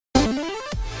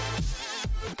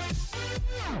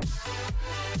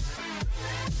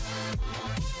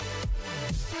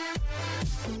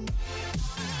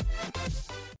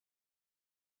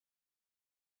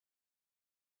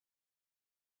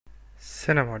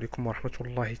السلام عليكم ورحمة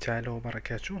الله تعالى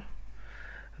وبركاته.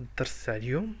 الدرس تاع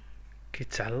اليوم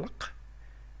كيتعلق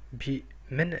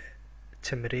بمنع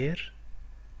تمرير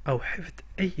أو حفظ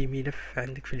أي ملف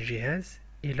عندك في الجهاز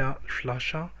إلى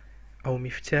الفلاشة أو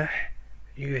مفتاح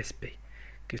USB.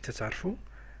 كيف تتعرفوا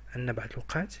أن بعض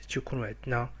الأوقات تكون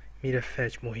عندنا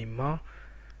ملفات مهمة،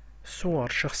 صور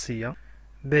شخصية،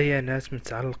 بيانات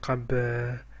متعلقة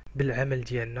بالعمل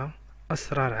ديالنا،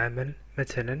 أسرار عمل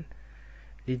مثلا.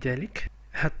 لذلك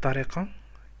هذه الطريقة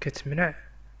كتمنع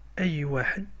أي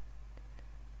واحد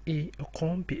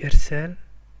يقوم بإرسال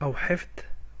أو حفظ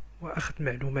وأخذ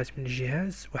معلومات من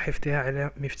الجهاز وحفظها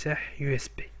على مفتاح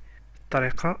USB.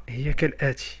 الطريقة هي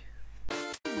كالآتي: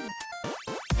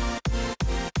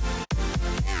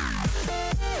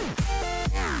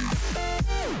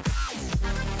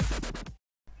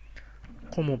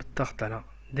 نقوم بالضغط على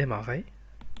ديماغي،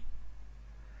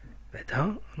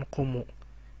 بعدها نقوم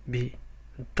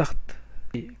بالضغط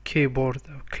بكيبورد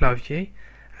أو كلافيي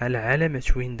على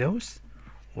علامة ويندوز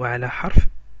وعلى حرف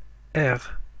R.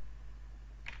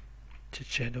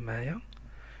 تشاهدوا معايا،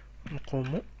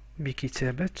 نقوم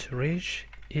بكتابة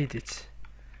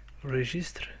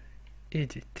register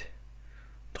edit،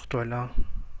 ضغطوا على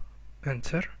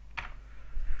enter.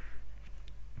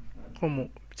 نقوم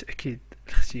بتأكيد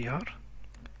الاختيار.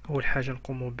 أول حاجة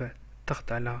نقوم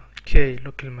بالضغط على كي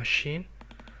local machine،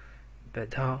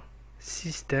 بعدها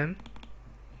system،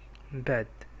 بعد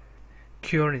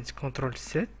current control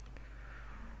set،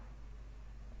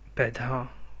 بعدها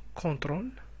control.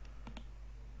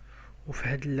 وفي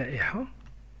هذه اللائحة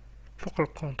فوق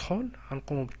الكنترول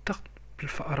غنقوم بالضغط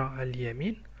بالفأرة على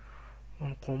اليمين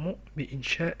ونقوم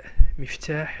بإنشاء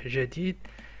مفتاح جديد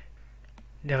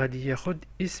اللي غادي ياخد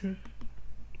اسم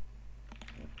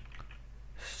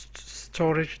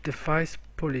storage device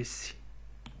policy.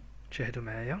 تشاهدوا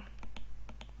معايا،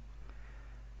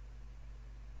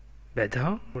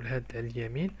 بعدها ولهاد على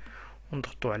اليمين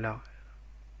ونضغطوا على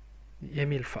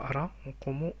يمين الفأرة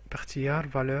ونقوم باختيار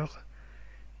valeur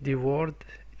دي وورد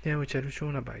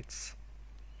 32 بايتس،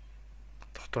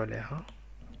 ضغطوا عليها.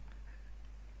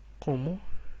 قوموا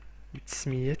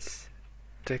بتسمية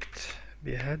تكت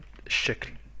بهذا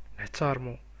الشكل،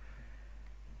 احترموا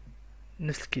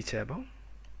نفس الكتابة،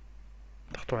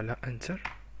 ضغطوا على انتر.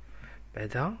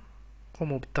 بعدها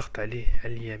قوموا بالضغط عليه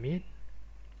على اليمين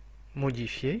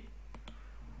موديفيي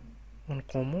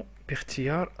ونقوم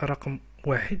باختيار رقم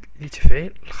 1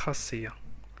 لتفعيل الخاصية.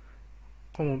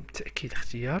 قوموا بتأكيد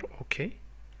اختيار اوكي.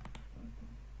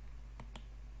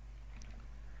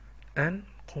 الآن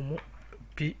نقوموا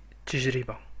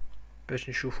بتجربة باش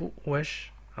نشوفوا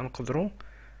واش غنقدروا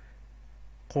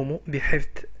نقوموا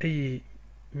بحفظ اي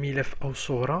ملف او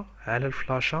صورة على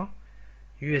الفلاشة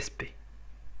USB.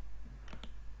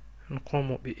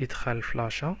 نقوم بإدخال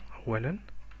الفلاشة أولا،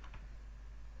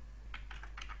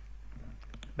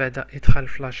 بعد إدخال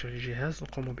الفلاشة للجهاز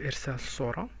نقوم بإرسال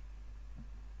الصورة.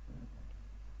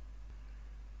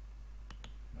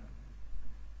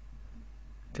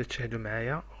 تشاهدوا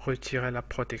معايا retirer la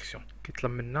protection،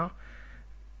 كيطلب منا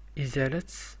إزالة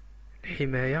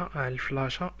الحماية على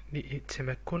الفلاشة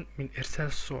للتمكن من إرسال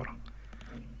الصورة.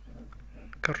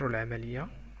 نكرروا العملية،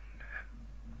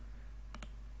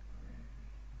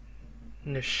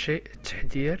 نفس الشيء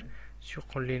التحذير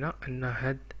يقول لنا أن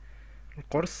هذا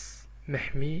القرص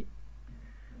محمي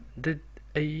ضد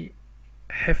أي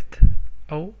حفظ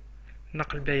أو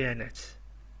نقل بيانات.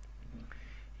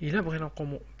 إلا بغينا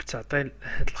نقوم بتعطيل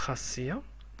هاد الخاصية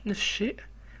نفس الشيء،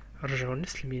 نرجعو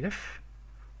لنفس الملف،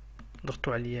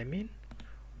 نضغطو على اليمين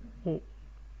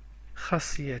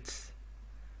وخاصية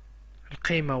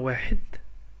القيمة 1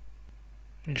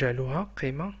 نجعلوها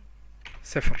قيمة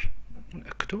 0،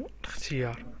 نأكدو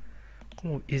الاختيار.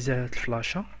 نقومو بإزالة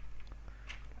الفلاشة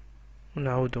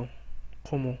ونعودو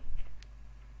نقومو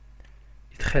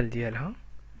إدخال ديالها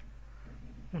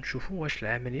ونشوفو واش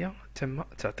العملية تم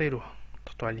تعطيلها.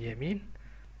 نضغطو على اليمين،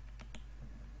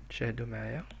 تشاهدوا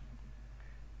معايا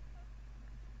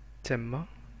تم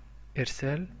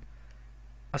إرسال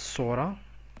الصورة،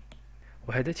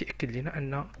 وهذا تأكد لنا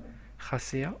أن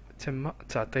خاصية تم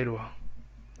تعطيلها.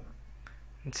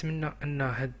 نتمنى أن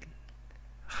هاد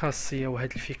الخاصية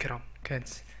وهاد الفكرة كانت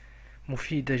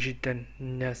مفيدة جدا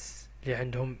للناس اللي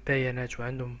عندهم بيانات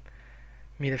وعندهم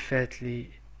ملفات اللي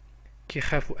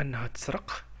كيخافوا أنها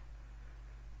تسرق.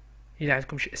 إذا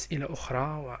عندكم شي أسئلة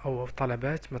أخرى أو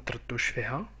طلبات ما تردوش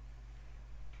فيها.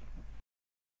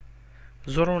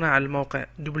 زورونا على الموقع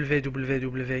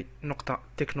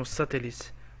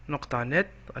www.technosatellite.net،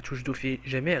 غتوجدوا فيه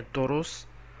جميع الدروس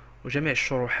وجميع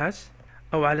الشروحات،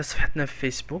 أو على صفحتنا في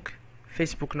فيسبوك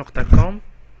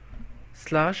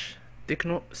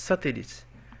facebook.com/technosatellite.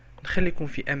 نخليكم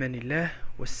في أمان الله،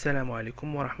 والسلام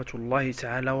عليكم ورحمة الله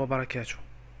تعالى وبركاته.